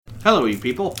Hello, you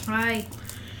people. Hi.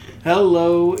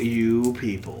 Hello, you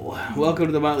people. Welcome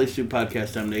to the Motley Stew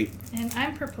Podcast. I'm Nate. And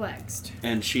I'm perplexed.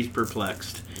 And she's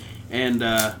perplexed. And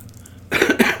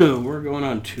we're going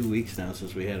on 2 weeks now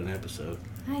since we had an episode.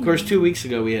 Of course, 2 weeks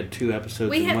ago we had 2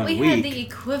 episodes in 1 week. We had the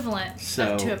equivalent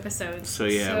of 2 episodes. So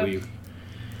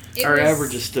our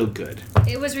average is still good.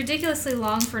 It was ridiculously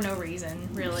long for no reason,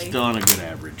 really. Still on a good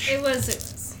average. It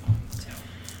was.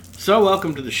 So,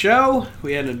 welcome to the show.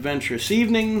 We had an adventurous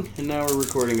evening, and now we're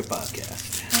recording a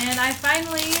podcast. And I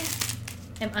finally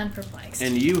am unperplexed.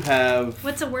 And you have...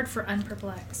 What's a word for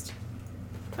unperplexed?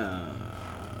 Come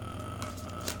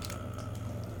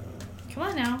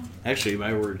on now. Actually,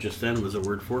 my word just then was a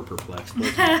word for perplexed,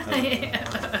 wasn't it?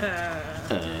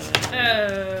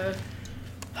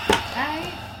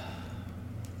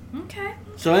 Okay.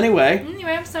 So anyway,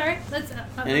 I'm sorry. Let's.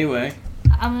 Anyway.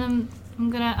 I'm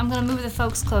gonna move the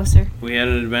folks closer. We had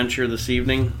an adventure this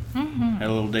evening. Mm-hmm. Had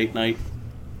a little date night.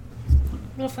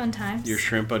 Little fun times. Your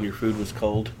shrimp on your food was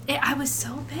cold. I was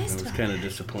so pissed. It was kind of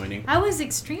disappointing. I was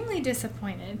extremely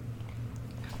disappointed.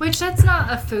 Which, that's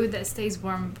not a food that stays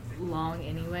warm long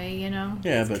anyway, you know?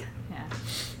 Yeah, but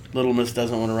Little Miss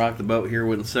doesn't want to rock the boat here,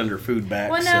 wouldn't send her food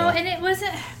back. Well, no, and it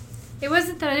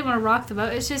wasn't that I didn't want to rock the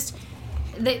boat. It's just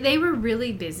they were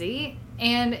really busy,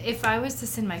 and if I was to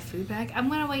send my food back, I'm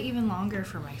going to wait even longer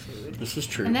for my food. This is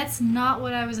true. And that's not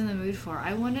what I was in the mood for.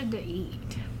 I wanted to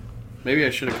eat. Maybe I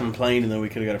should have complained, and then we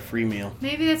could have got a free meal.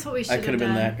 Maybe that's what we should have done. I could have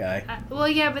been that guy. Well,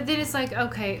 yeah, but then it's like,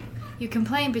 okay, you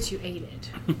complained, but you ate it.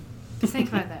 Just think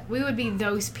about that. We would be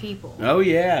those people. Oh,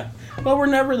 yeah. Well, we're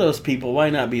never those people.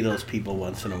 Why not be those people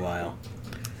once in a while?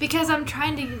 Because I'm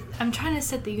trying to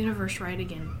set the universe right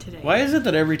again today. Why is it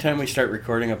that every time we start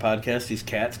recording a podcast, these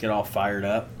cats get all fired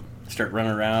up, start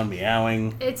running around,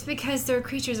 meowing? It's because they're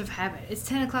creatures of habit. It's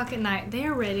 10 o'clock at night. They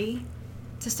are ready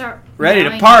to start ready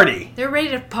meowing. To party. They're ready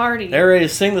to party. They're ready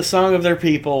to sing the song of their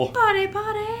people. Party,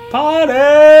 party.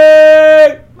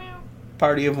 Party!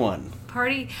 Party of one.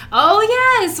 Party. Oh,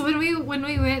 yes. When we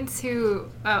went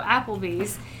to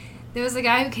Applebee's, there was a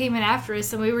guy who came in after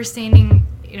us, and we were standing,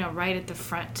 right at the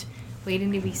front,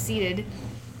 waiting to be seated.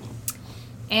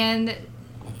 And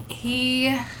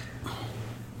he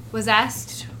was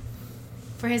asked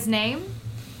for his name,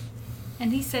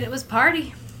 and he said it was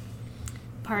Party.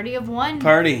 Party of one.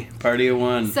 Party of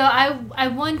one. So I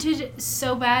wanted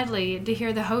so badly to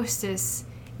hear the hostess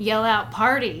yell out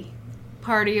Party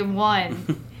of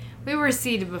one. We were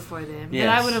seated before them, yes. But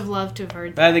I would have loved to have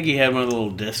heard that. I think he had one of the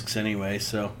little discs anyway,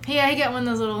 so. Yeah, he got one of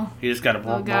those little. He just got a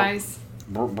little guys.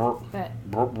 Burp, burp.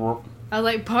 Burp, burp. I was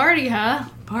like, Party, huh?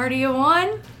 Party of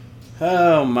one?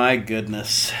 Oh my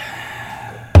goodness.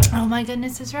 Oh my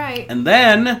goodness, that's right. And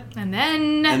then.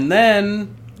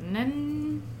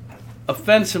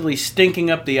 Offensively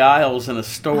stinking up the aisles in a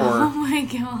store. Oh my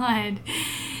god.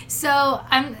 So,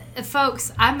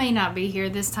 folks, I may not be here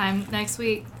this time next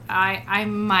week. I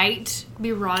might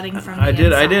be rotting from the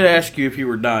inside. I did ask you if you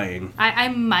were dying. I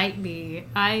might be.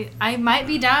 I might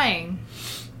be dying.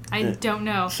 I don't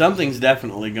know. Something's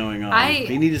definitely going on.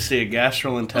 You need to see a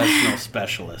gastrointestinal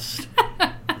specialist.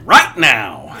 Right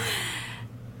now!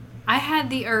 I had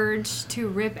the urge to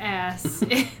rip ass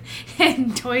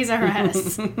in Toys R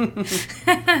Us.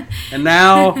 And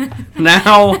now,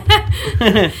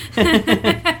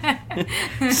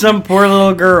 some poor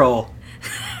little girl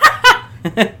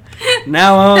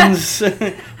now owns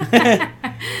a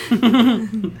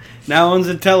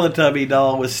Teletubby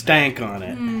doll with stank on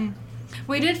it.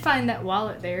 We did find that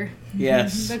wallet there.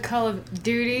 Yes. The Call of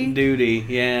Duty. Duty,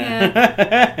 yeah.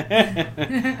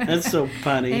 That's so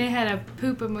funny. And it had a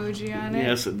poop emoji on it.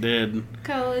 Yes, it did.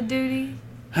 Call of Duty.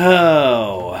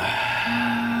 Oh.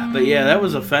 But yeah, that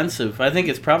was offensive. I think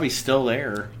it's probably still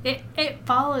there. It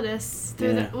followed us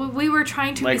through we were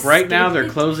trying to like right now they're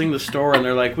closing the store and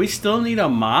they're like, we still need a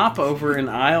mop over in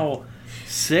aisle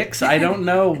 6. I don't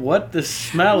know what the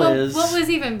smell is. What was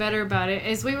even better about it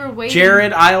is we were waiting.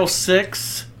 Jared aisle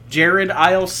 6. Jared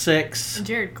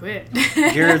quit.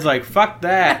 Jared's like, fuck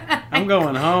that. I'm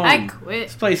going home. I quit.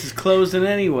 This place is closing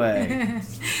anyway.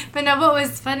 But no, what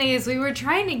was funny is we were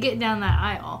trying to get down that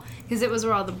aisle because it was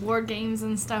where all the board games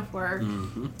and stuff were.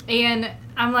 Mm-hmm. And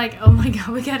I'm like, oh my god,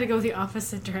 we got to go the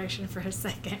opposite direction for a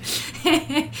second.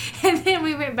 And then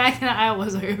we went back and the aisle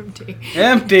was empty.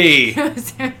 Empty. It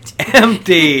was empty.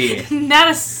 Empty.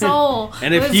 Not a soul.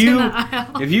 And if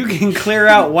you can clear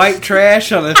out white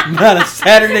trash on a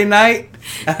Saturday night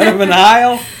out of an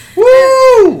aisle,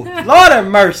 woo! Lord have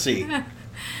mercy.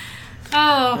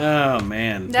 Oh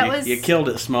man. You killed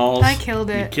it, Smalls. I killed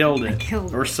it. You killed it. I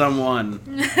killed it. Or someone.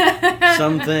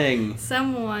 Something.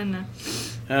 Someone.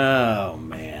 Oh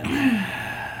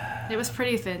man. It was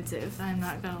pretty offensive. I'm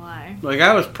not gonna lie. Like,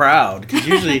 I was proud because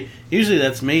usually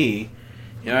that's me.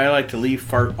 You know, I like to leave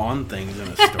fart on things in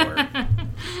a store,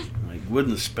 like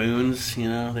wooden spoons. You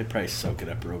know, they probably soak it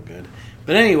up real good.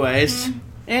 But anyways,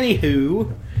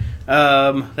 anywho,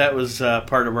 that was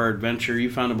part of our adventure.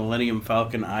 You found a Millennium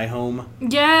Falcon iHome.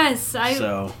 Yes,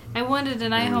 I wanted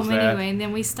an there was iHome that. anyway, and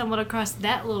then we stumbled across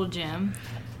that little gem.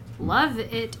 Love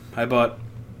it. I bought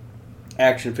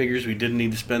action figures we didn't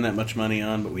need to spend that much money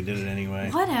on, but we did it anyway.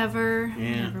 Whatever.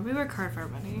 Yeah. Whatever. We work hard for our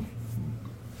money.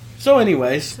 So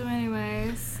anyways,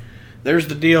 there's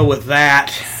the deal with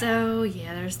that. So,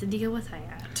 yeah, there's the deal with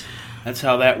that. That's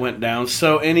how that went down.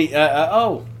 So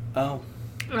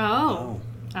Oh.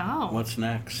 What's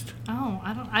next?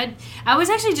 I was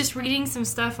actually just reading some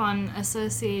stuff on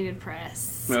Associated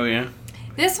Press. Oh, yeah?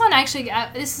 This one actually,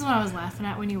 this is what I was laughing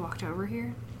at when you walked over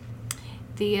here.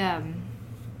 The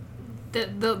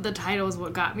title is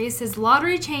what got me. It says,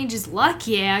 Lottery Changes Luck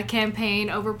Yeah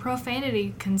campaign over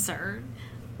profanity concern.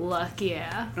 Luck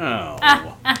Yeah.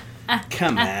 Oh.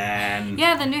 Come on.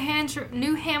 Yeah, the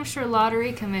New Hampshire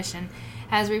Lottery Commission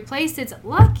has replaced its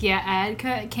Luck Yeah ad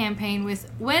campaign with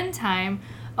Win Time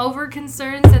over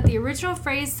concerns that the original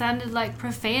phrase sounded like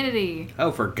profanity.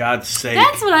 Oh, for God's sake.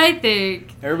 That's what I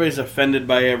think. Everybody's offended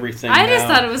by everything I just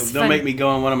now. thought it was Don't funny. make me go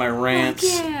on one of my rants.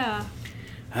 Luck Yeah.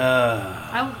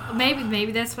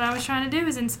 Maybe that's what I was trying to do,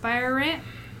 is inspire a rant.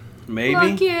 Maybe.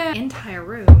 Luck Yeah. Entire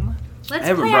room. Let's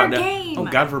play our game. Oh,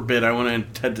 God forbid I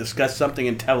want to discuss something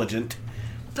intelligent.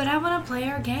 But I want to play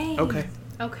our game. Okay.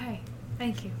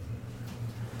 Thank you.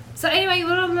 So anyway,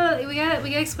 we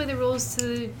gotta explain the rules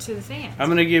to the fans. I'm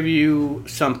going to give you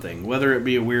something, whether it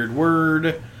be a weird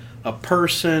word, a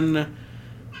person,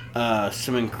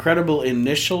 some incredible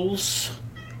initials,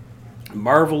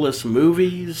 marvelous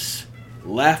movies,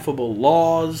 laughable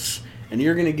laws, and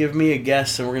you're going to give me a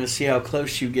guess, and we're going to see how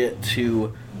close you get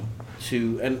to,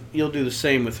 and you'll do the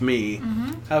same with me,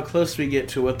 how close we get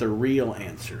to what the real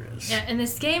answer is. Yeah, and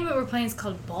this game that we're playing is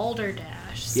called Balderdash.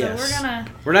 So Yes.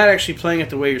 we're not actually playing it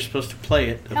the way you're supposed to play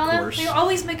it, of gonna... course. We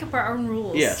always make up our own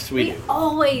rules. Yes, we do.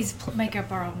 always make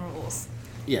up our own rules.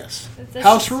 Yes. That's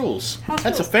House just- rules. House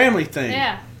That's rules. a family thing.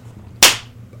 Yeah.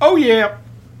 Oh, yeah.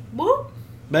 Whoop.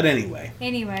 But anyway.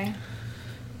 Anyway.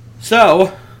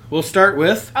 So, we'll start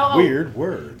with Oh. weird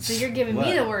words. So you're giving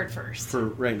me the word first. For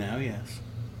right now, yes.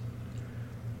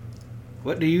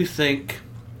 What do you think...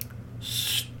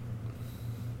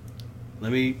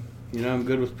 Let me... I'm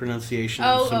good with pronunciation.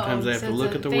 Sometimes I have so to it's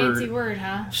look a at the fancy word. word,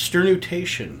 huh?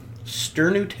 Sternutation.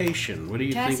 Sternutation. What do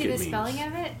you Can I think see it the means? spelling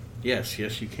of it? Yes,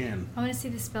 you can. I want to see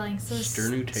the spelling. So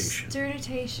Sternutation.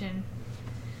 Sternutation.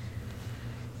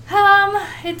 Hang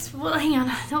on.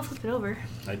 Don't flip it over.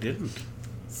 I didn't.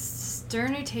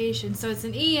 Sternutation. So it's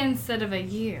an E instead of a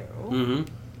U. Mm-hmm.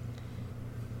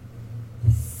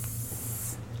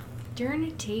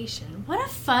 Sternutation. What a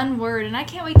fun word, and I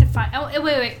can't wait to find... Oh,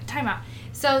 wait. Time out.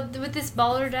 So with this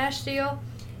Balderdash deal,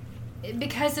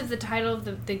 because of the title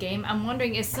of the game, I'm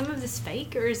wondering, is some of this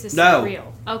fake or is this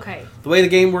real? Okay. The way the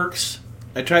game works,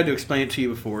 I tried to explain it to you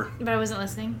before. But I wasn't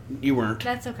listening. You weren't.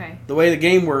 That's okay. The way the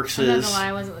game works I'm not is gonna lie,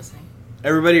 I wasn't listening.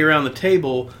 everybody around the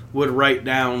table would write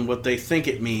down what they think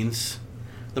it means.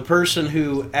 The person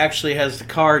who actually has the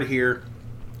card here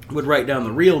would write down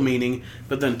the real meaning,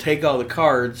 but then take all the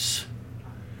cards,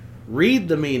 read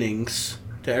the meanings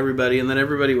to everybody, and then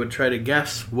everybody would try to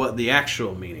guess what the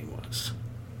actual meaning was.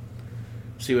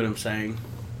 See what I'm saying?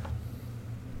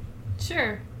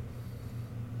 Sure.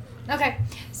 Okay,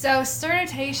 so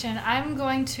sternutation, I'm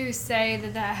going to say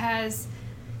that has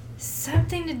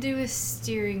something to do with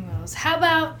steering wheels. How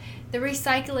about the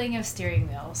recycling of steering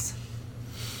wheels?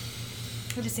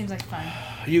 It just seems like fun.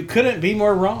 You couldn't be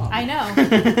more wrong. I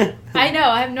know. I know.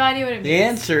 I have no idea what it means. The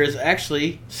answer is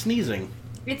actually sneezing.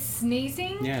 It's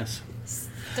sneezing? Yes.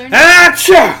 Sternutation.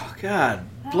 Achoo! God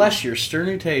bless your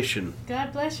sternutation.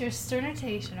 God bless your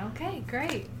sternutation. Okay,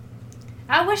 great.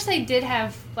 I wish they did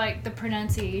have like the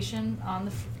pronunciation on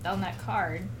that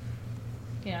card.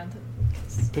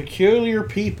 Peculiar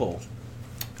people.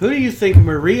 Who do you think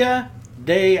Maria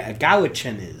de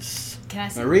Gauchin is? Can I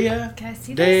see? Maria Can I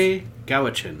see de this?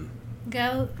 Gauchin.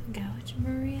 Gauchin.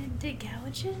 Maria de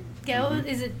Gauchin.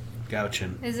 Is it?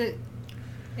 Gauchin. Is it?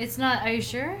 It's not. Are you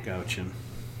sure? Gauchin.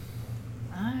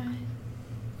 Alright.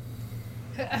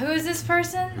 Who is this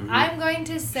person? Mm-hmm. I'm going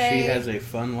to say... She has a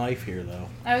fun life here, though.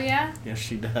 Oh, yeah? Yes,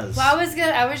 she does. Well,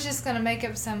 I was just going to make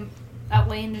up some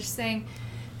outlandish thing.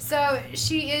 So,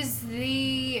 she is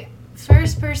the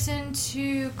first person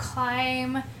to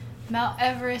climb Mount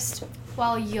Everest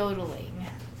while yodeling.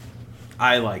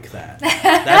 I like that.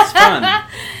 That's fun.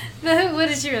 No, what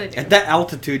did she really do? At that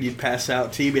altitude, you'd pass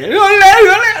out, TB, and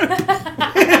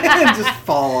just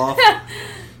fall off.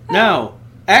 No,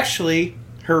 actually,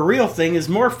 her real thing is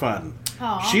more fun.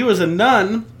 Aw. She was a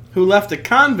nun who left a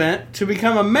convent to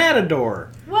become a matador.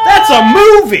 What? That's a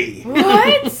movie.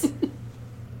 What?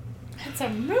 That's a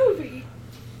movie.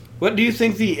 What do you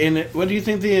think the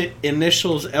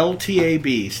initials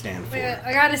LTAB stand for? Wait,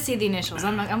 I gotta see the initials.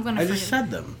 I'm gonna. I just forget. said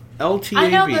them. LTAB. I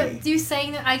know, but you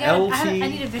saying that I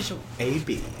need a visual.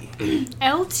 AB.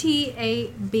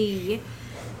 LTAB.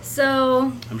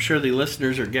 So I'm sure the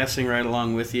listeners are guessing right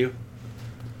along with you.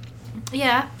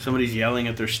 yeah, Somebody's yelling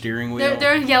at their steering wheel.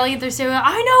 they're yelling at their steering wheel.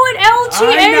 I know what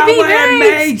LTAB I know what it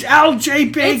means. means.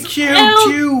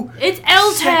 LGBTQ. It's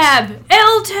LTAB.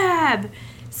 LTAB.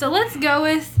 So let's go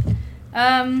with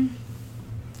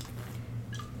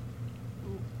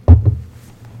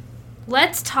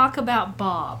let's talk about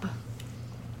Bob.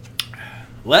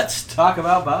 Let's talk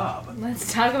about Bob.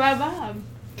 Let's talk about Bob.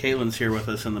 Caitlin's here with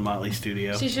us in the Motley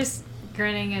studio. She's just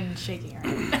grinning and shaking her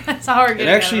head. That's all we're It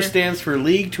getting. actually stands for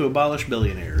League to Abolish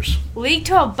Billionaires. League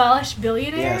to abolish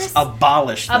billionaires? Yes,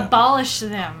 abolish them. Abolish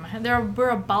them. We're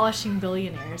abolishing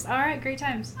billionaires. All right, great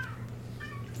times.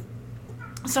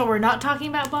 So we're not talking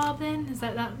about Bob then? Is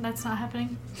that's not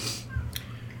happening?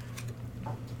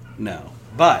 No,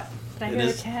 but I it hear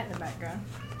is. a cat in the background.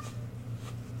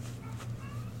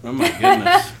 Oh my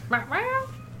goodness!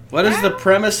 What is the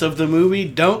premise of the movie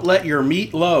Don't Let Your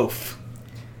Meat Loaf?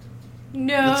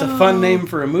 No. That's a fun name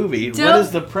for a movie. What Don't-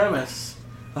 is the premise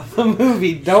of the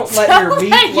movie Don't Let Your Don't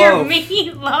Meat let your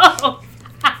Loaf? meatloaf.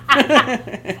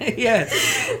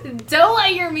 Yes. Don't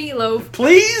let your meatloaf.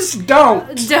 Please don't.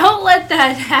 Don't let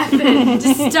that happen.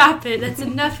 Just stop it. That's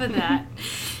enough of that.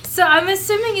 So I'm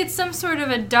assuming it's some sort of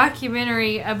a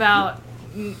documentary about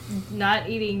not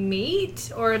eating meat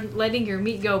or letting your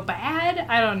meat go bad.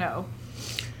 I don't know.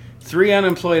 3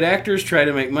 unemployed actors try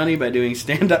to make money by doing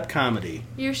stand-up comedy.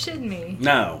 You're shitting me.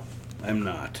 No, I'm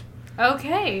not.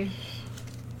 Okay.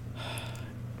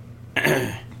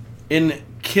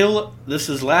 This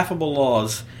is laughable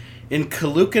laws. In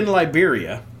Kalukan,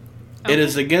 Liberia, it Okay.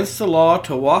 is against the law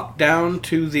to walk down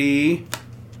to the...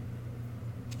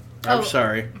 Oh. I'm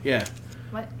sorry. Yeah.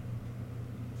 What?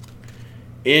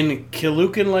 In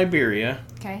Kalukan, Liberia,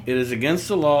 Okay. it is against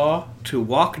the law to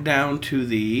walk down to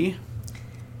the...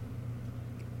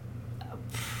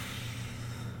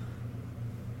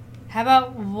 How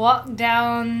about walk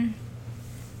down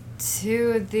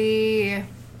to the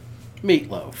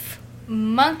meatloaf.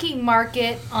 monkey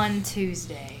market on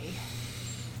Tuesday?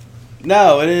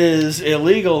 No, it is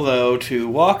illegal, though, to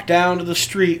walk down to the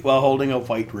street while holding a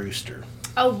white rooster.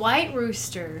 A white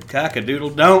rooster. Cock-a-doodle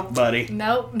don't, buddy.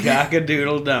 Nope.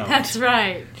 Cock-a-doodle don't. That's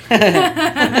right.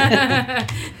 That's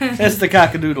the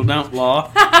cock-a-doodle don't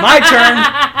law.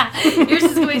 My turn. Yours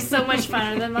is going to be so much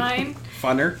funner than mine.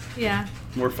 Funner. Yeah.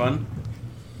 More fun.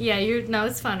 Yeah,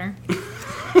 it's funner.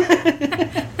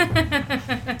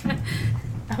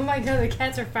 Oh my god, the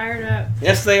cats are fired up.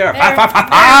 Yes, they are. They're-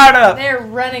 Fired up. They're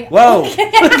running. Whoa. Look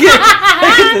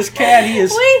at this cat. He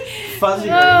is fuzzy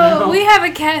right now. We have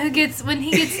a cat who gets, when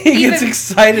he gets He gets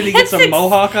excited. He gets a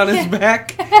mohawk on his yeah.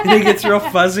 back. And he gets real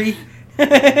fuzzy.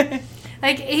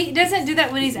 Like, he doesn't do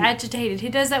that when he's agitated. He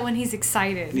does that when he's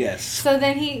excited. Yes. So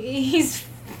then he's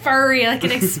furry, like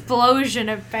an explosion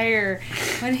of hair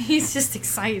when he's just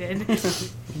excited.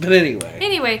 But anyway.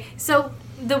 Anyway, so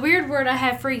the weird word I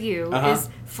have for you is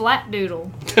flat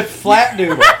doodle. Flat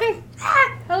doodle. I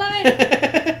love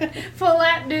it.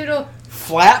 Flat doodle.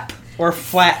 Flap or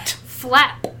flat?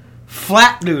 Flap.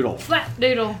 Flat doodle. Flat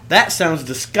doodle. That sounds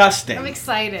disgusting. I'm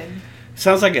excited.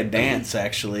 Sounds like a dance,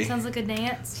 actually. Sounds like a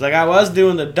dance. It's like I was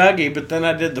doing the Dougie, but then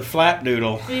I did the flap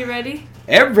doodle. Are you ready?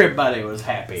 Everybody was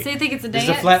happy. So you think it's a dance?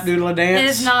 Is the flap doodle a dance? It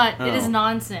is not. Oh. It is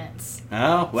nonsense.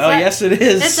 Oh, well, yes it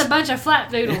is. It's a bunch of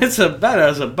flap doodles. It's a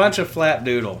bunch of flap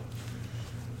doodle.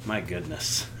 My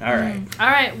goodness. All right. All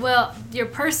right. Well, your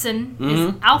person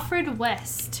is Alfred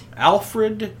West.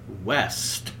 Alfred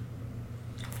West.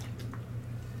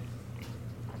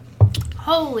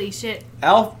 Holy shit.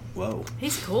 Whoa.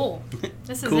 He's cool.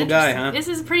 This is Cool guy, huh? This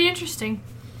is pretty interesting.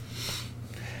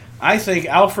 I think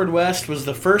Alfred West was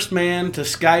the first man to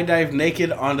skydive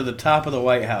naked onto the top of the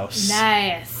White House.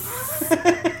 Nice.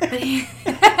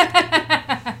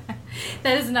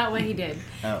 That is not what he did.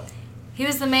 Oh. He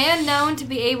was the man known to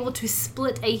be able to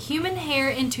split a human hair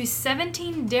into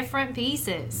 17 different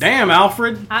pieces. Damn,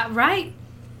 Alfred. Right.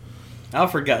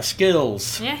 Alfred got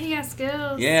skills. Yeah, he got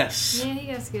skills. Yes. Yeah,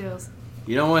 he got skills.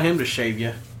 You don't want him to shave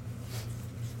you.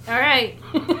 All right.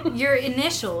 Your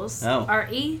initials Oh. are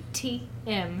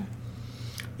ETM.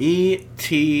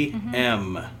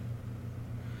 ETM.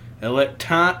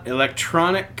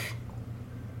 Electronic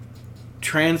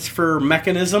transfer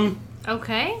mechanism.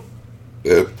 Okay.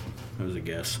 That was a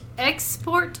guess.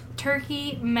 Export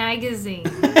Turkey Magazine.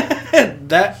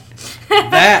 that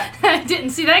I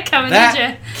didn't see that coming, did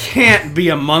you? Can't be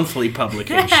a monthly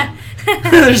publication.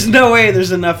 There's no way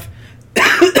there's enough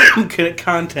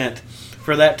content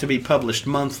for that to be published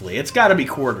monthly. It's got to be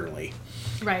quarterly.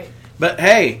 Right. But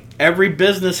hey, every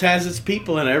business has its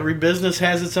people and every business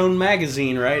has its own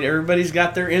magazine, right? Everybody's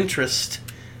got their interest.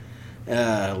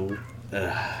 What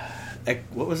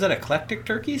was that? Eclectic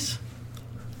turkeys?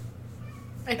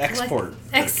 Export.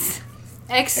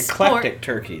 Eclectic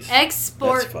turkeys.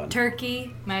 Export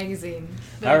Turkey Magazine.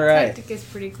 But all right. Eclectic is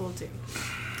pretty cool too.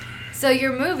 So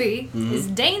your movie is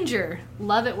Danger,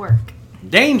 Love at Work.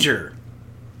 Danger,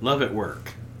 Love at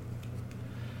Work.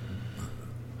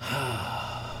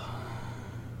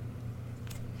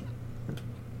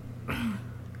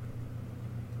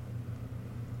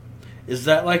 Is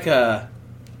that like a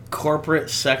corporate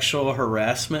sexual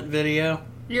harassment video?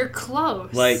 You're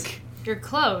close. You're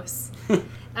close.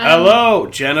 Hello,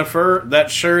 Jennifer. That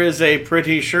sure is a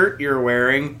pretty shirt you're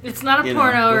wearing. It's not a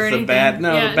porno or anything. The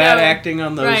bad acting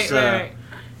on those right.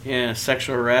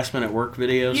 Sexual harassment at work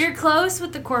videos. You're close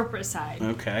with the corporate side.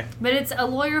 Okay. But it's a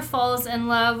lawyer falls in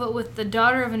love with the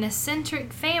daughter of an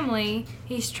eccentric family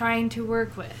he's trying to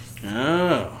work with.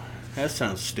 Oh, that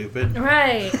sounds stupid.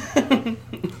 Right.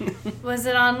 Was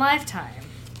it on Lifetime?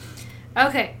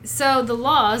 Okay, so the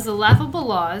laughable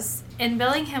laws, in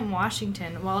Bellingham,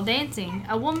 Washington, while dancing,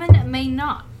 a woman may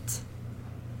not.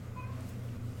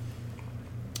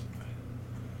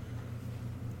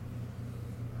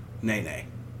 Nay.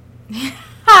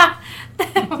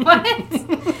 What?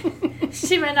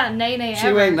 She may not nay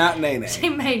She may not nay. She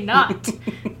may not.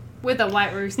 With a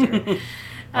white rooster.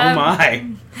 Oh my.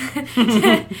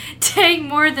 Take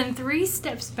more than 3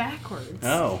 steps backwards.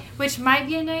 Oh. Which might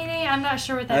be a nay-nay. I'm not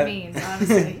sure what that means,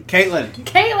 honestly.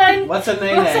 Caitlin! What's a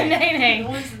nay-nay? What's a nay-nay? No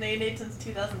one's nay-nay since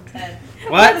 2010.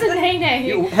 What? What's a nay-nay?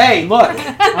 Hey, look.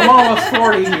 I'm almost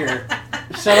 40 here.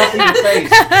 Shut up in your face.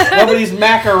 Nobody's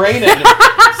Macarena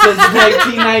since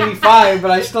 1995,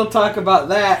 but I still talk about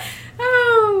that.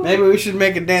 Oh. Maybe we should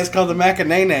make a dance called the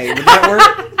Macanene. Would that work?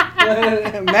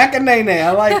 Macanene,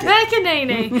 I like it.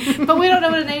 Macanene. But we don't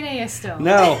know what a nay-nay is still.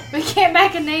 No. We can't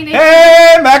Macanene.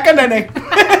 Hey, Macanene.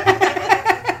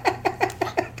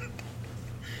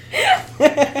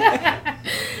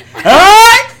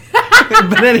 Alright!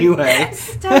 But anyway.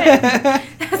 Stop it.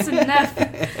 That's enough.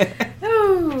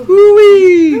 Ooh.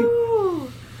 Woo-wee.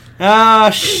 Ooh.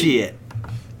 Ah, shit.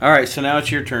 Alright, so now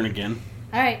it's your turn again.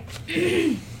 Alright.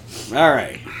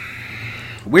 Alright.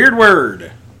 Weird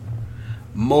word.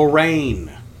 Moraine.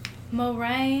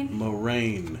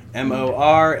 Moraine.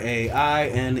 M-O-R-A-I-N-E.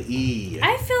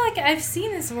 I feel like I've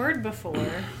seen this word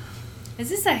before. Is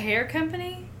this a hair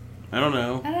company? I don't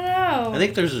know. I don't know. I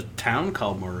think there's a town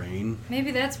called Moraine.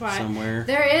 Maybe that's why. Somewhere.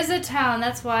 There is a town.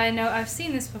 That's why I know I've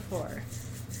seen this before.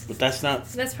 But that's not...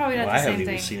 That's probably not well, the same I haven't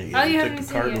thing. even seen it yet. Oh, you I haven't took the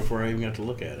seen it card yet. before I even got to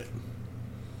look at it.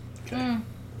 Okay. I'm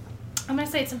gonna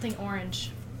say it's something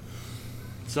orange.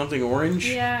 Something orange?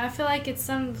 Yeah, I feel like it's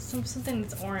something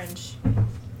that's orange.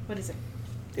 What is it?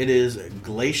 It is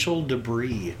glacial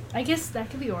debris. I guess that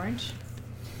could be orange.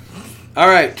 All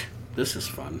right. This is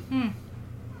fun.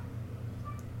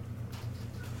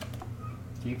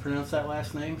 Do you pronounce that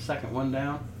last name? Second one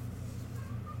down?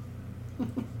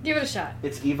 Give it a shot.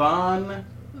 It's Ivan...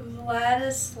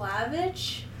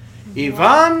 Vladislavich?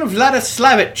 Ivan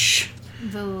Vladislavich.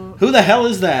 Who the hell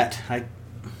is that?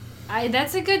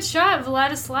 That's a good shot,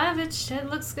 Vladislavich. That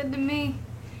looks good to me.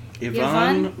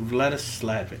 Ivan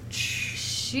Vladislavich.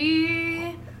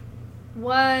 She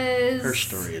was... Her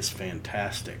story is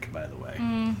fantastic, by the way.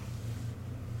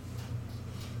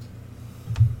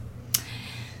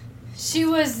 She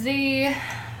was the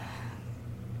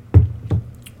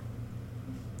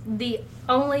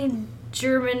only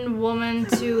German woman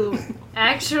to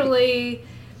actually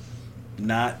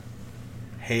Not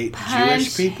hate punch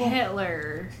Jewish people?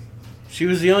 Hitler. She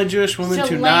was the only Jewish woman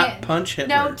to not punch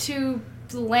Hitler. No, to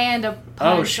land a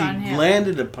punch on Hitler. Oh, she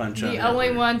landed a punch on Hitler. The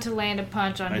only one to land a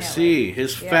punch on Hitler. I see.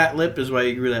 His fat lip is why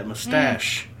he grew that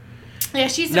mustache. Yeah,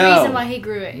 she's the reason why he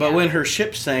grew it. But when her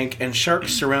ship sank and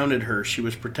sharks surrounded her, she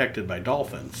was protected by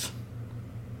dolphins.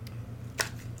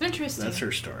 Interesting. That's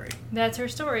her story. That's her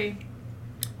story.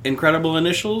 Incredible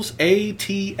initials,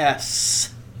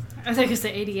 ATS. I think it's the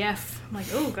ADF. I'm like,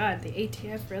 oh god, the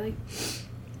ATF, really?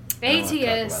 I don't wanna talk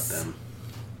ATS. about them.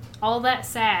 All that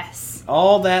sass.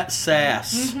 All that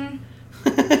sass. Mm-hmm.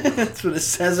 That's what it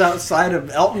says outside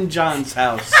of Elton John's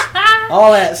house.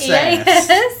 All that sass.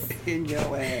 Yes. in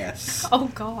your ass. Oh,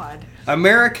 God.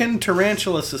 American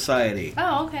Tarantula Society.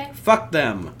 Oh, okay. Fuck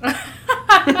them.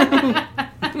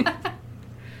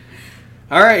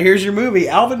 All right, here's your movie,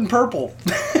 Alvin Purple.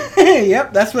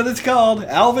 Yep, that's what it's called,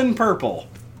 Alvin Purple.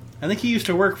 I think he used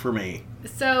to work for me.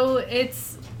 So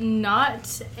it's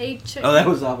not a chick. Oh, that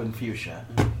was Alvin Fuchsia.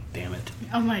 Damn it.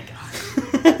 Oh my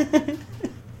god.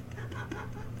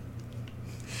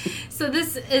 So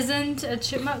this isn't a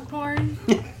chipmunk porn?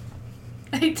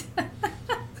 Alvin's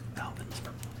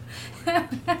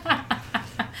Purple.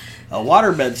 A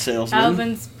waterbed salesman.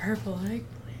 Alvin's purple eggplant.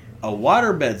 A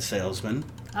waterbed salesman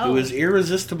who is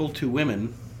irresistible to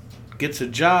women gets a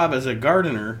job as a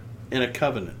gardener in a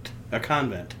convent.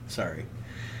 Sorry.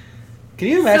 Can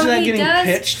you imagine that getting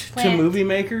pitched to movie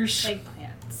makers?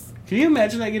 Eggplants. Can you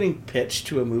imagine that getting pitched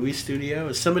to a movie studio?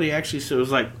 As somebody actually said, it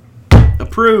was like,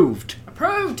 approved.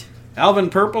 Approved. Alvin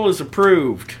Purple is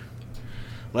approved.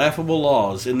 Laughable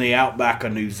laws in the outback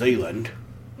of New Zealand.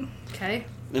 Okay.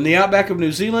 In the outback of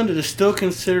New Zealand, it is still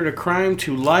considered a crime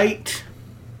to light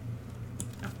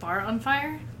A bar on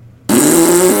fire?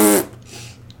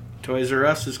 Toys R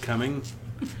Us is coming.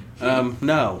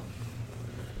 No.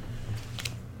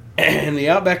 In the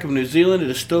outback of New Zealand, it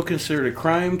is still considered a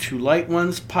crime to light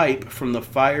one's pipe from the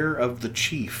fire of the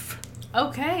chief.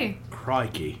 Okay.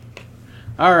 Crikey.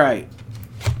 All right.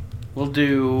 We'll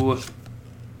do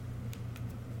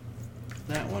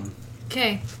that one.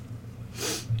 Okay.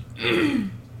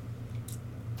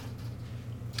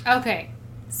 Okay.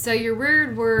 So your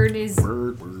weird word is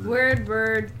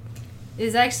word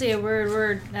is actually a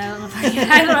word. I don't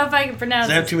know if I can pronounce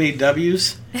Does it have it. too many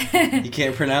W's? You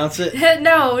can't pronounce it?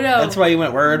 No. That's why you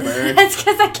went word. That's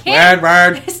because I can't.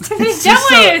 Word. There's too many just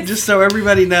W's. so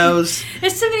everybody knows.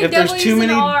 There's too many If there's W's too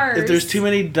many, and R's. if there's too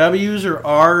many W's or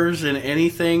R's in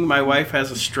anything, my wife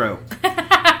has a stroke.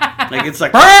 Like it's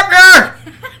like, like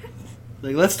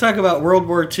let's talk about World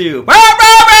War II.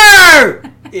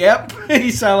 Yep,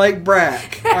 you sound like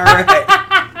Brack. All right.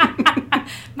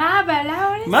 My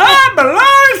bologna. My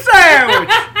bologna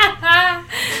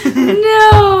sandwich.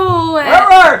 No.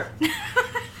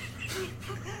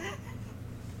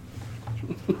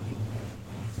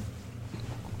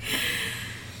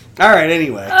 All right.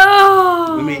 Anyway,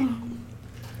 Oh. let me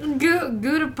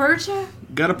Gouda percha.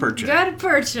 Gotta percha. Gouda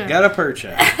percha. Gotta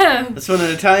percha. That's what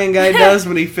an Italian guy does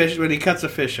when he cuts a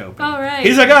fish open. All right.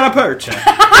 He's like, gotta percha.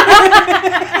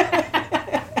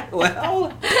 Well,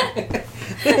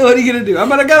 what are you gonna do? I'm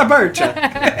gonna gotta percha.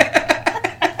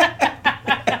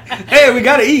 Hey, we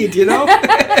gotta eat, you know.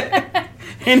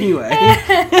 Anyway.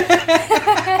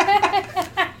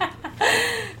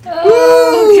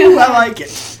 Woo, I like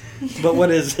it. But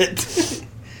what is it?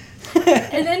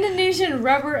 An Indonesian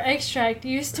rubber extract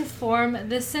used to form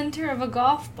the center of a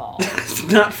golf ball. It's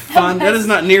not fun. That is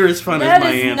not near as fun as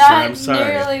my answer. I'm sorry. That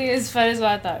is not nearly as fun as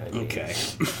what I thought it would be. Okay.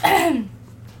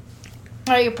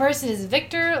 Alright, your person is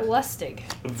Victor Lustig.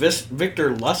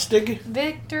 Victor Lustig?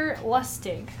 Victor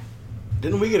Lustig.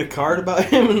 Didn't we get a card about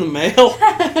him in the mail?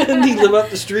 Didn't he live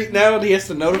up the street now and he has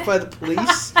to notify the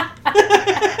police?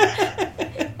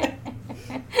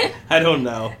 I don't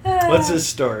know. What's his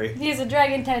story? He has a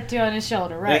dragon tattoo on his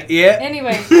shoulder, right? Yeah.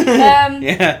 Anyway.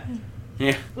 Yeah.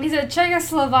 He's a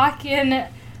Czechoslovakian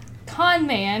con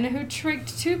man who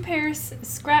tricked two Paris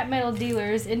scrap metal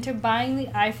dealers into buying the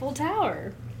Eiffel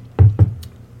Tower.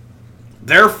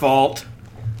 Their fault.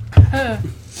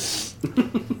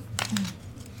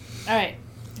 Alright.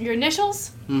 Your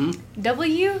initials? Mm-hmm.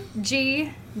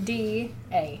 WGDA.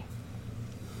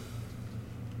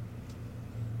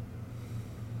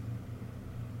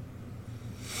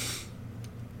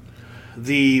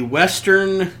 The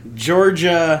Western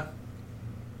Georgia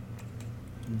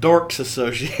Dorks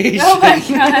Association. Oh my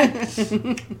god.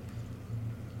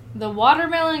 The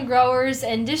Watermelon Growers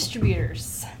and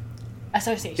Distributors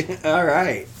Association. All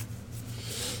right.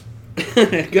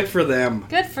 Good for them.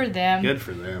 Good for them. Good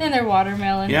for them. And their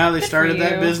watermelon. Yeah, they Good started for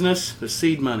that you. business. The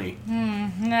seed money. All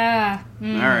right,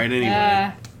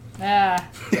 anyway.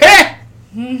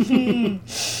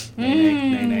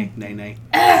 Nay.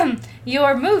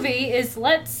 Your movie is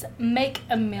Let's Make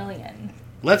a Million.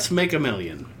 Let's Make a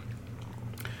Million.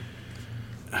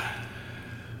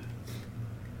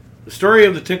 The story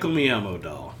of the Tickle Me Elmo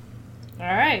doll. All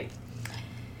right.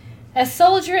 A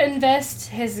soldier invests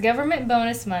his government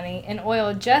bonus money in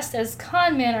oil just as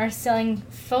con men are selling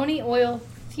phony oil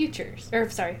futures.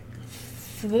 Futures.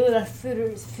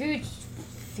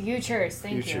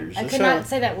 Thank Futures. you. I That could not sounds-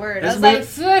 say that word. I that's was mo- like,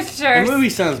 futures. That movie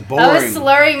sounds boring. I was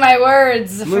slurring my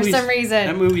words for Movie's- some reason.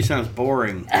 That movie sounds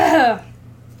boring. That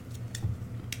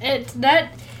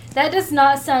does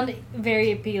not sound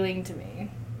very appealing to me.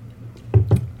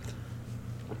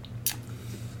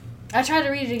 I tried to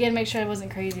read it again to make sure I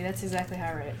wasn't crazy. That's exactly how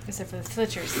I read it, except for the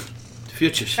futures.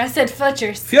 Futures. I said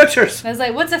futures. Futures. I was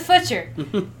like, what's a future?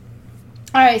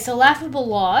 Alright, so laughable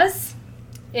laws.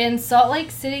 In Salt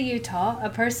Lake City, Utah, a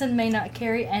person may not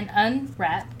carry an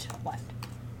unwrapped what?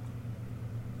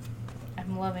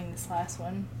 I'm loving this last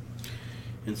one.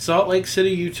 In Salt Lake City,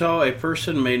 Utah, a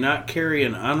person may not carry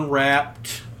an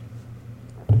unwrapped...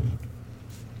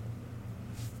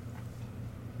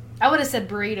 I would have said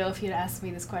burrito if you'd asked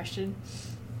me this question.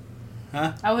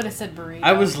 Huh? I would have said burrito.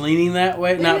 I was leaning that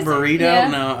way. Maybe Not it's- burrito. yeah.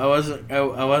 No, I wasn't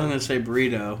going to say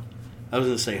burrito. I was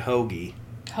going to say hoagie.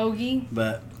 Hoagie.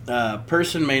 But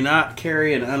person may not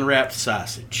carry an unwrapped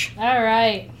sausage. All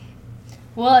right.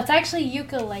 Well, it's actually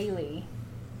ukulele.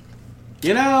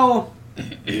 You know,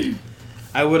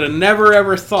 I would have never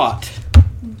ever thought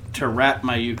to wrap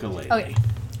my ukulele. Okay.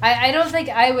 I don't think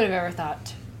I would have ever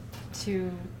thought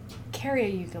to carry a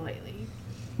ukulele.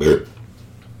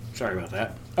 Sorry about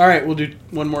that. All right, we'll do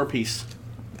one more piece.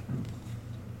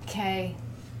 Okay.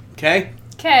 Okay?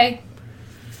 Okay.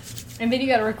 And then you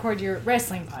got to record your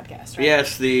wrestling podcast, right?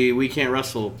 Yes, the We Can't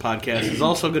Wrestle podcast is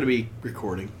also going to be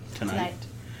recording tonight. Tonight.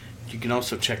 You can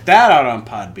also check that out on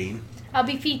Podbean. I'll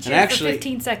be featured And actually- for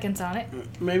 15 seconds on it.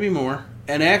 Maybe more.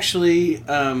 And actually,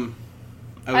 I was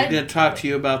going to talk to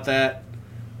you about that.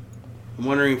 I'm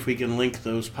wondering if we can link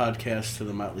those podcasts to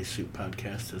the Motley Soup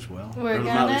podcast as well. We're or the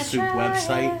gonna Motley Soup try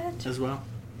website it. as well.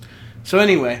 So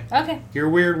anyway, Okay. your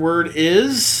weird word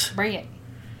is Bring it.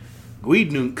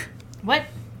 Guidnunk. What?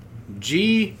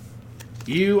 Guidnunc.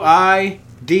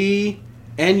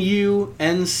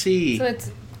 So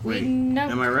it's Wait,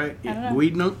 Guidnunk. am I right? I don't know.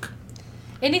 Guidnunk.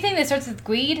 Anything that starts with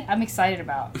Guide, I'm excited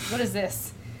about. What is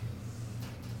this?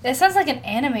 That sounds like an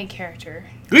anime character.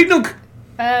 Guidunk.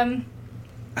 I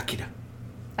Akira.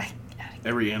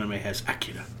 Every anime has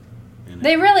Akira. in it.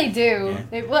 They really do.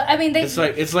 Yeah. It's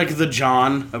It's like the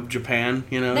John of Japan,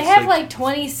 you know. they it's have like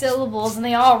 20 syllables and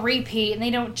they all repeat and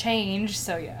they don't change.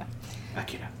 So yeah.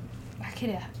 Akira.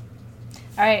 Akira.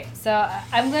 All right, so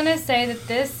I'm gonna say that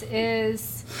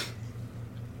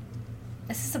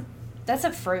that's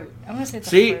a fruit. I'm gonna say it's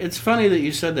See, a fruit. it's funny that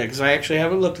you said that because I actually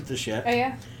haven't looked at this yet, Oh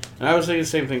yeah, and I was thinking the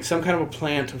same thing. Some kind of a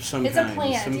plant of some it's kind. a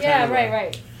plant. some Yeah, kind of a-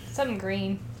 right. Something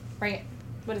green. Right.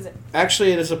 What is it?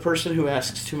 Actually, it is a person who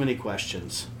asks too many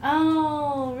questions.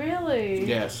 Oh, really?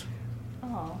 Yes.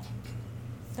 Oh,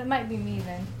 that might be me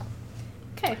then.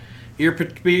 Okay. Your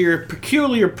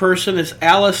peculiar person is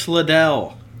Alice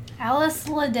Liddell. Alice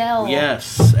Liddell.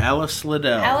 Yes, Alice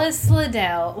Liddell. Alice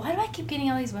Liddell. Why do I keep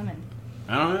getting all these women?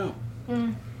 I don't know.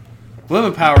 Mm.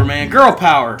 Women power, man. Girl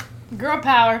power. Girl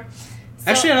power.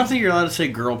 So, Actually, I don't think you're allowed to say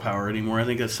girl power anymore. I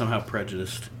think that's somehow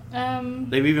prejudiced.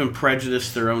 They've even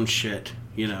prejudiced their own shit,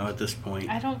 you know, at this point.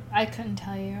 I couldn't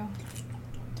tell you.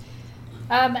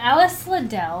 Alice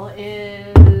Liddell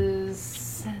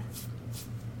is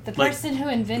the Like- person who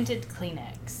invented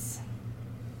Kleenex.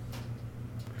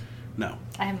 No.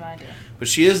 I have no idea. But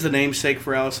she is the namesake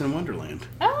for Alice in Wonderland.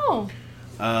 Oh.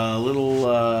 A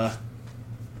little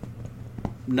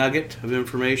nugget of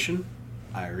information.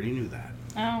 I already knew that.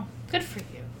 Oh, good for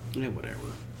you. Yeah, whatever.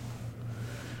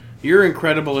 Your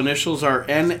incredible initials are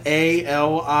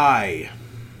NALI.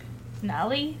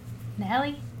 Nally?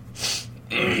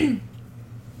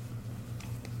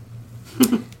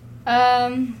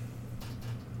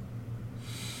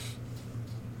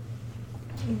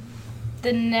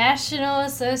 The National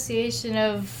Association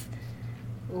of...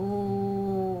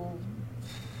 Ooh.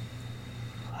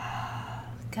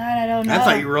 God, I don't know. I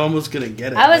thought you were almost going to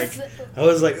get it. I was... I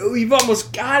was like, oh, you've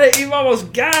almost got it. You've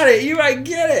almost got it. You might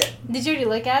get it. Did you already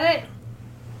look at it?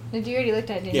 Did you already look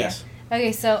at it, didn't Yes. you?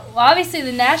 Okay, so obviously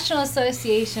the National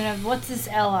Association of... What's this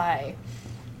LI?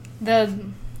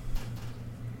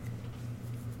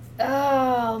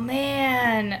 Oh,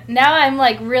 man. Now I'm,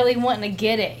 like, really wanting to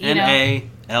get it, you know?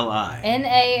 NALI.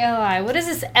 NALI. What is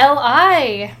this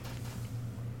LI?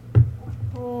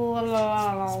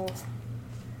 Oh,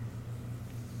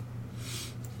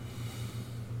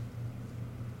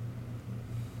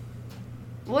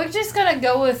 we're just gonna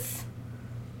go with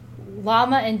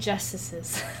llama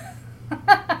injustices.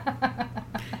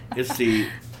 It's the...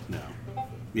 No.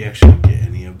 You actually don't get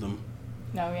any of them.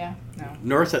 No, yeah, no.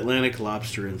 North Atlantic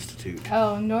Lobster Institute.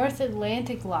 Oh, North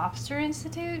Atlantic Lobster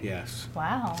Institute? Yes.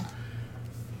 Wow.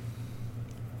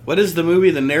 What is the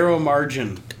movie The Narrow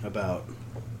Margin about?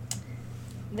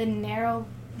 The narrow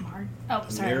margin. Oh,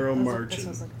 sorry. Narrow That's margin. what I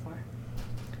was looking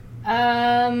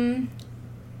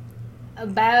for.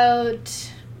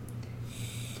 About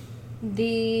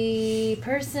the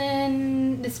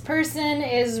person. This person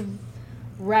is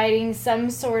writing some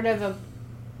sort of a.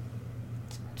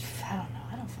 I don't know.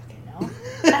 I don't fucking know.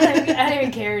 don't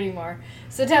even care anymore.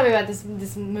 So tell me about this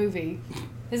movie.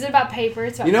 Is it about paper?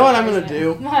 It's about You know what I'm paper, going to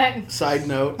isn't do? it? What? Side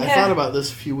note. I Yeah. thought about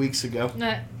this a few weeks ago.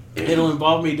 What? It'll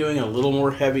involve me doing a little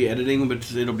more heavy editing, but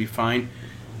it'll be fine.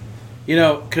 You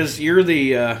know, because you're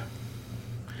the...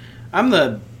 I'm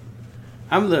the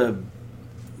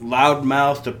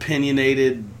loudmouthed,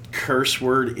 opinionated, curse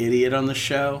word idiot on the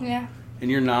show. Yeah. And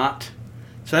you're not.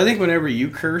 So I think whenever you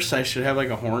curse, I should have like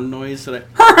a horn noise that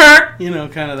I... You know,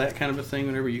 kind of that kind of a thing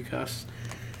whenever you cuss.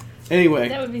 Anyway.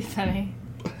 That would be funny.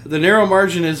 The narrow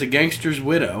margin is a gangster's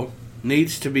widow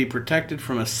needs to be protected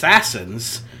from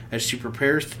assassins as she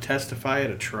prepares to testify at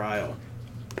a trial.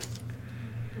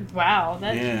 Wow,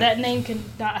 that Yeah. that name could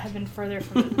not have been further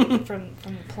from from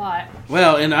the plot.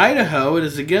 Well, in Idaho, it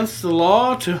is against the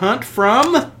law to hunt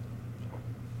from...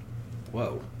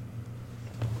 Whoa.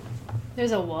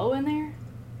 There's a whoa in there?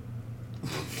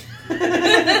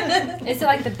 Is it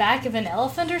like the back of an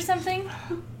elephant or something?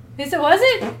 Was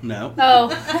it? No. Oh.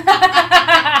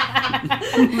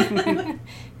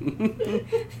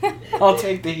 I'll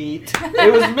take the heat.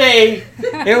 It was me.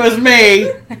 It was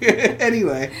me.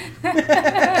 Anyway.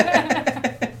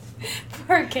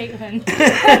 Poor Caitlin.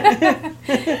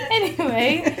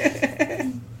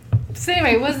 Anyway. So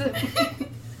anyway,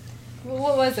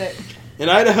 what was it? In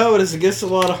Idaho, it is against the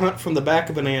law to hunt from the back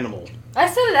of an animal. I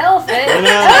said an elephant. I know.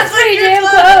 That was pretty damn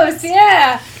close.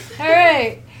 Yeah. All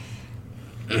right.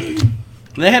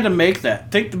 They had to make that.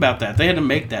 Think about that. They had to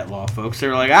make that law, folks. They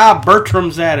were like,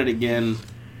 Bertram's at it again.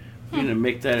 You need to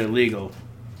make that illegal.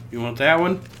 You want that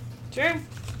one? Sure.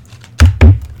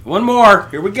 One more.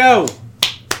 Here we go. All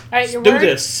right, your Do word.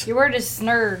 this. Your word is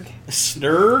snurg.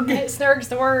 Snurg? Snurg's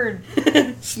the word.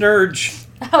 Snurge.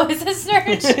 Oh, is it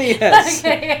snurge? Yes.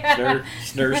 Okay. Snurge.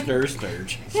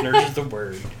 Snurge is the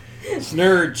word.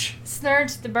 Snurge.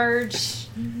 Snurge the birge.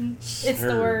 It's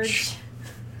the word.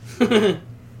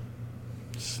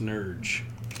 Snurge.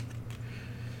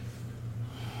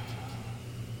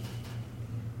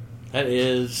 That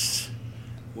is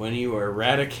when you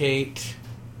eradicate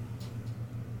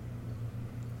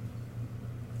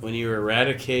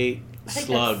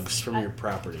slugs from your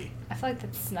property. I feel like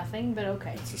that's nothing, but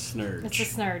okay. It's a snurge. It's a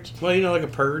snurge. Well, you know, like a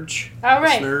purge. Oh,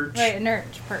 right. A snurge. Right, a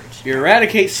nurge, purge. You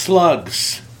eradicate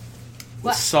slugs with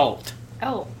What? salt.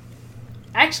 Oh.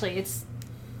 Actually, it's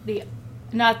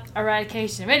not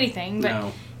eradication of anything, but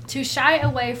No. to shy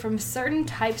away from certain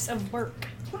types of work.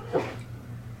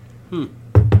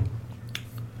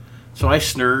 So I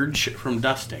snurge from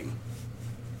dusting.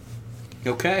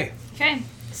 Okay. Okay,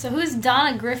 so who's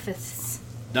Donna Griffiths?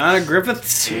 Donna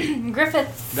Griffiths.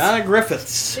 Griffiths. Donna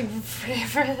Griffiths.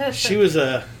 She was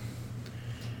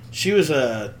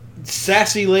a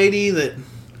sassy lady that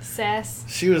Sass.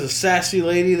 She was a sassy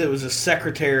lady that was a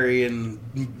secretary in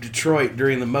Detroit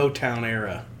during the Motown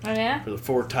era Oh, yeah? for the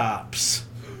Four Tops.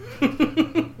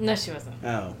 No, she wasn't.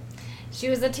 Oh. She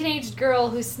was a teenage girl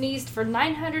who sneezed for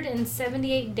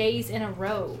 978 days in a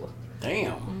row. Oh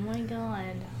Damn. my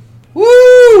god.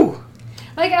 Woo!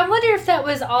 Like, I wonder if that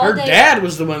was all Her day. dad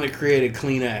was the one that created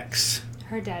Kleenex.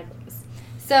 Her dad was.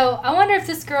 So, I wonder if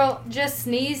this girl just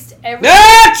sneezed every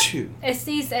Achoo!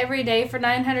 sneezed every day for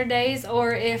 900 days,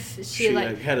 or if she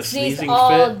like had a sneezed sneezing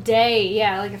all fit. day.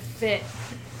 Yeah, like a fit.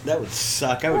 That would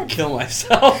suck. I would kill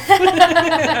myself. I'd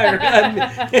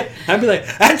be like,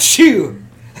 achoo!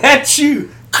 Achoo!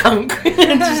 Kunk!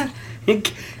 And just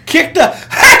kick the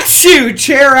achoo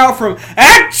chair out from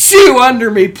achoo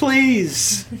under me,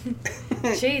 please.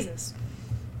 Jesus.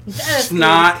 That is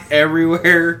Snot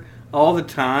everywhere all the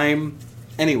time.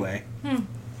 Anyway. God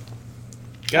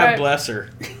Alright. bless her.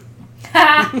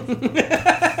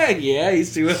 creepy. Yeah, you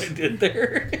see what I did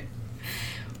there?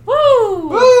 Woo!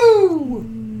 Woo!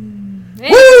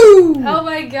 Man. Woo! Oh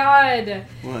my god.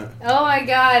 What? Oh my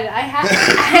god. I have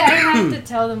to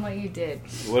tell them what you did.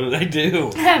 What did I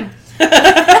do?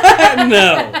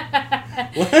 No.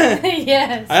 What?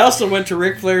 Yes. I also went to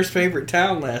Ric Flair's favorite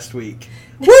town last week.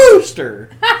 Wooster!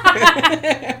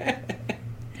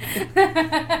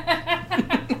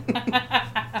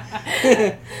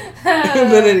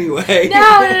 But anyway.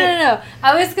 No.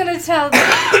 I was gonna tell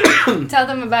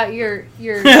them about your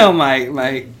Oh,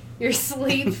 my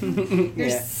sleep,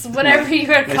 Yeah. whatever you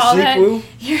would My call sleep that. woo?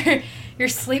 Your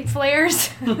sleep flares.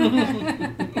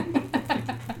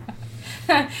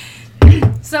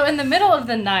 So in the middle of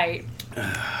the night,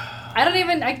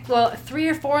 well, 3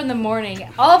 or 4 in the morning,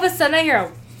 all of a sudden I hear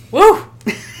a woo.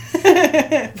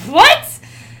 What?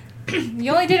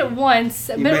 You only did it once,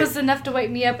 but it was enough to wake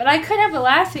me up, and I couldn't help but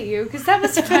laugh at you because that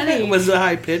was funny. It was a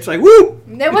high pitch, like woo!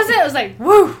 It wasn't. It was like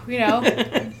woo, you know.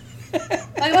 Like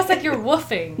it was like you're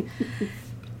woofing.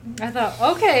 I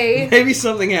thought, okay. Maybe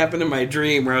something happened in my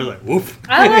dream where I was like, woof.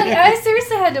 I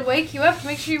seriously had to wake you up to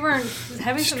make sure you weren't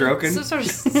having Stroking? some sort of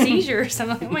seizure or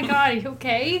something. Oh my god, are you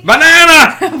okay?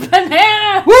 Banana!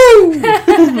 Banana! Woo!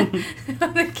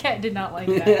 The cat did not like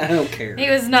that. I don't care. He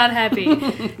was not happy.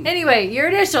 Anyway, your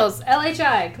initials.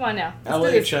 LHI. Come on now.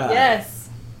 Let's do this. LHI. Yes.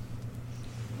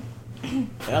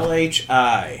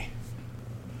 LHI.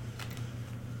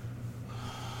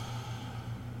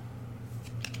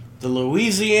 The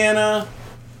Louisiana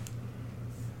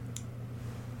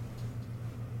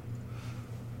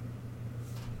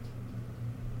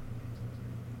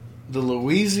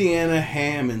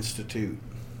Ham Institute.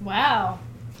 Wow.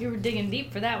 You were digging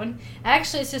deep for that one.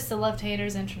 Actually, it's just the Left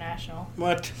Handers International.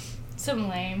 What? Some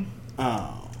lame.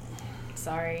 Oh.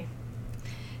 Sorry.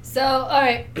 So,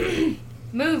 alright.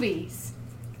 Movies.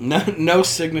 No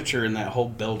signature in that whole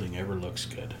building ever looks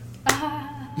good.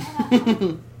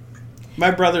 My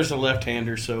brother's a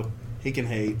left-hander, so he can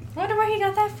hate. I wonder where he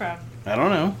got that from. I don't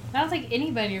know. I don't think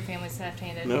anybody in your family's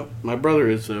left-handed. Nope. My brother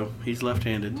is, though. He's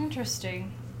left-handed.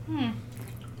 Interesting.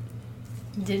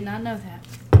 Did not know that.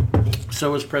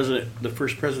 So was the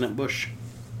first President Bush.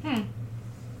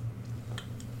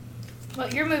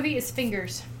 Well, your movie is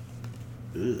Fingers.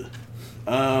 Ugh.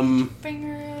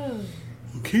 Fingers.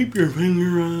 Keep your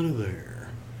finger out of there.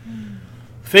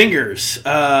 Fingers.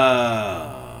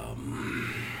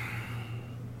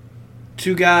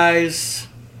 Two guys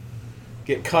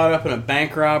get caught up in a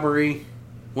bank robbery.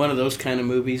 One of those kind of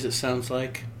movies, it sounds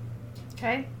like.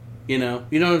 Okay. You know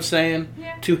what I'm saying?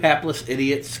 Yeah. Two hapless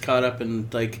idiots caught up in,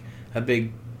 like, a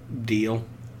big deal.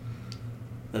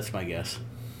 That's my guess.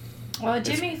 Well,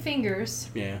 Jimmy Fingers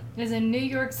is a New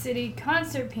York City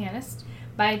concert pianist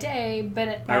by day,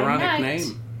 but by ironic night...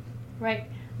 name. Right.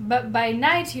 But by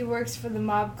night, he works for the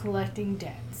mob collecting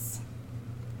debts.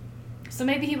 So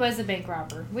maybe he was a bank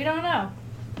robber. We don't know.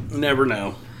 Never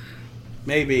know.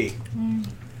 Maybe.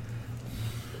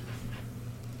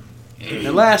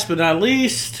 And last but not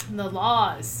least... The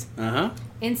laws. Uh-huh.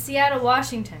 In Seattle,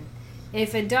 Washington,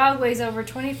 if a dog weighs over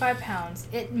 25 pounds,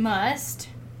 it must...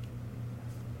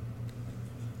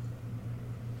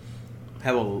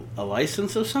 Have a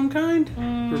license of some kind?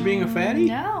 For being a fatty?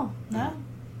 No. I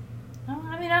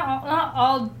mean, not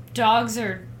all dogs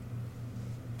are,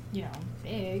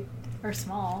 big or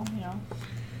small,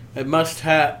 It must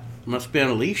be on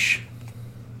a leash?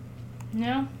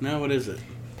 No. No, what is it?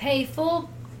 Pay full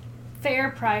fair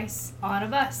price on a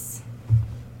bus.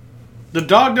 The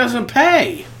dog doesn't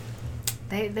pay!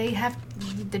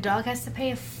 The dog has to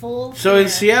pay a full So fare. in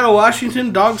Seattle,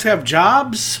 Washington, dogs have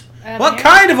jobs? What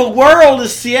kind of a world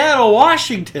is Seattle,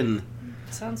 Washington?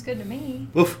 Sounds good to me.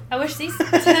 Oof. I wish these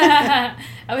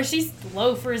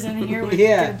loafers in here would do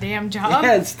a damn job.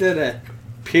 Yeah, instead of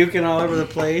puking all over the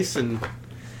place and...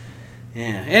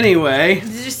 Yeah, anyway.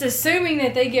 Just assuming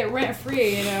that they get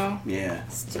rent-free, Yeah.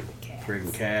 Stupid cats.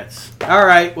 Friggin' cats.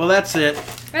 Alright, well that's it.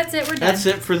 That's it, we're done. That's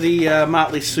it for the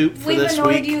Motley Soup for this week. We've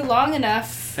annoyed you long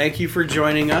enough. Thank you for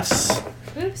joining us.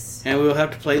 Oops. And we'll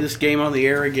have to play this game on the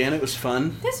air again. It was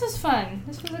fun. This was fun.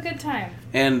 This was a good time.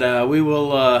 And we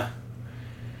will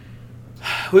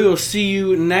see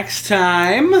you next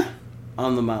time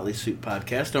on the Motley Soup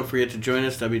Podcast. Don't forget to join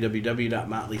us,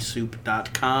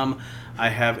 www.motleysoup.com. I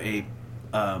have a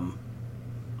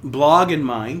blog in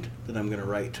mind that I'm going to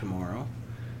write tomorrow.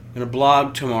 I'm going to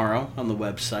blog tomorrow on the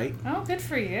website. Oh, good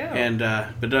for you. And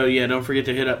don't forget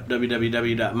to hit up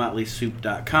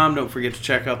www.motleysoup.com. Don't forget to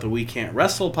check out the We Can't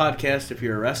Wrestle podcast if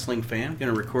you're a wrestling fan. I'm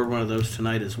going to record one of those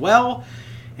tonight as well.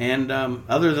 And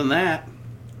other than that,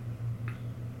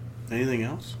 anything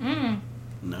else? No?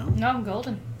 No, I'm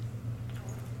golden.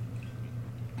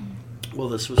 Well,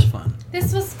 this was fun.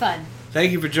 This was fun.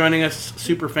 Thank you for joining us,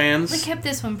 super fans. We kept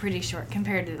this one pretty short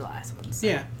compared to the last one. So.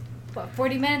 Yeah. What,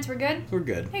 40 minutes? We're good? We're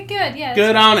good. Hey, good, yeah.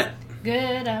 Good on it.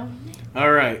 Good on it.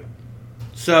 All right.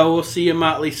 So we'll see you,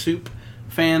 Motley Soup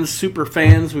fans, super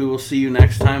fans. We will see you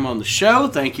next time on the show.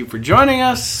 Thank you for joining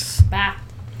us. Bye.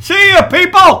 See ya,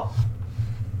 people!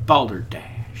 Balder Day.